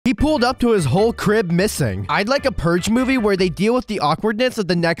He pulled up to his whole crib missing. I'd like a Purge movie where they deal with the awkwardness of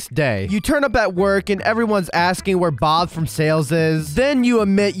the next day. You turn up at work and everyone's asking where Bob from sales is. Then you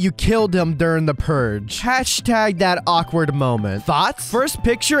admit you killed him during the Purge. Hashtag that awkward moment. Thoughts? First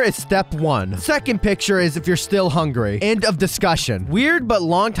picture is step 1. Second picture is if you're still hungry. End of discussion. Weird, but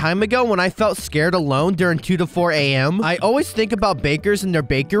long time ago when I felt scared alone during 2 to 4 a.m., I always think about bakers in their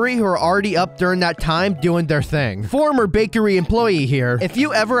bakery who are already up during that time doing their thing. Former bakery employee here. If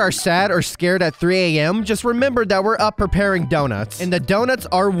you ever are sad or scared at 3 a.m., just remember that we're up preparing donuts, and the donuts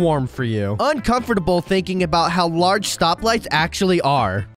are warm for you. Uncomfortable thinking about how large stoplights actually are.